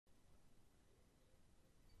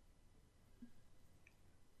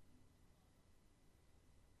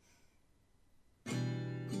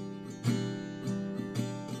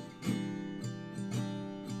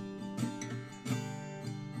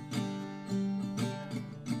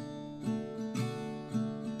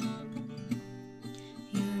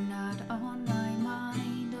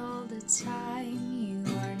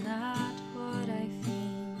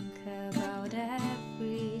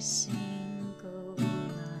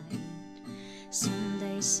Some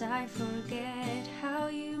days I forget how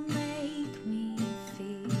you make me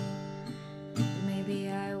feel. But maybe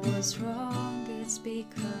I was wrong, it's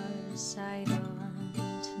because I don't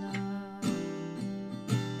know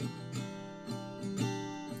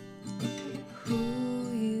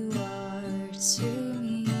who you are to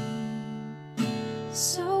me.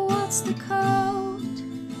 So what's the code?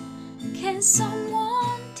 Can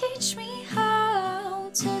someone teach me how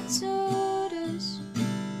to do this?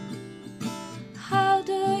 How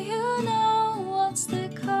do you know what's the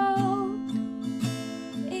code?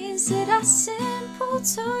 Is it as simple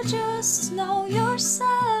to just know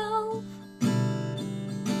yourself?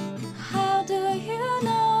 How do you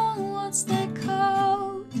know what's the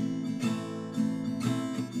code?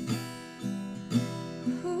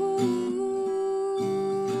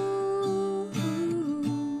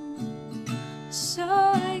 So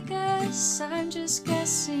I guess I'm just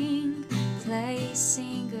guessing,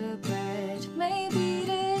 placing a bet. Maybe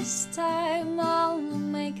this time I'll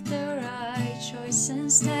make the right choice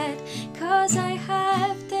instead. 'Cause I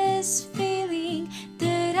have this feeling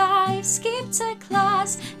that I've skipped a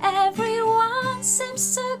class. Everyone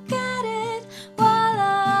seems to get it, while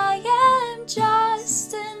I am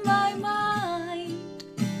just in my mind.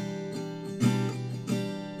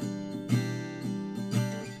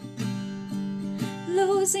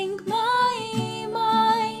 Losing my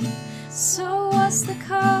mind. So what's the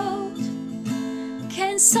code?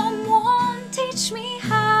 Can someone teach me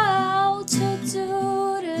how to do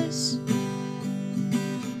this?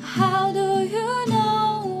 How do you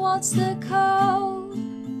know what's the code?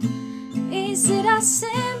 Is it as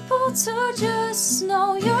simple to just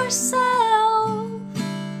know yourself?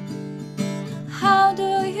 How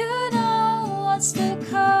do you know what's the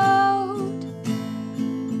code?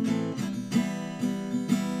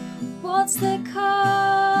 What's the code?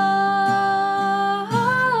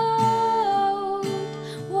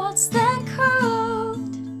 What's the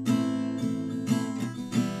code?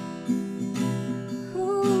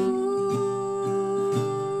 Ooh.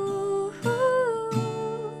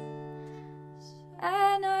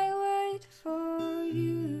 And I wait for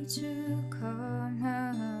you to come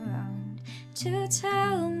around to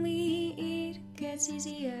tell me it gets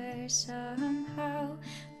easier somehow.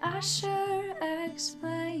 I sure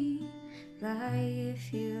explain, lie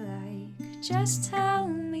if you like. Just tell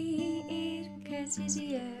me it gets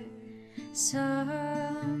easier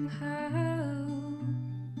somehow.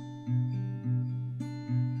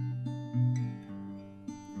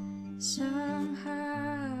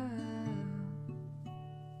 Somehow.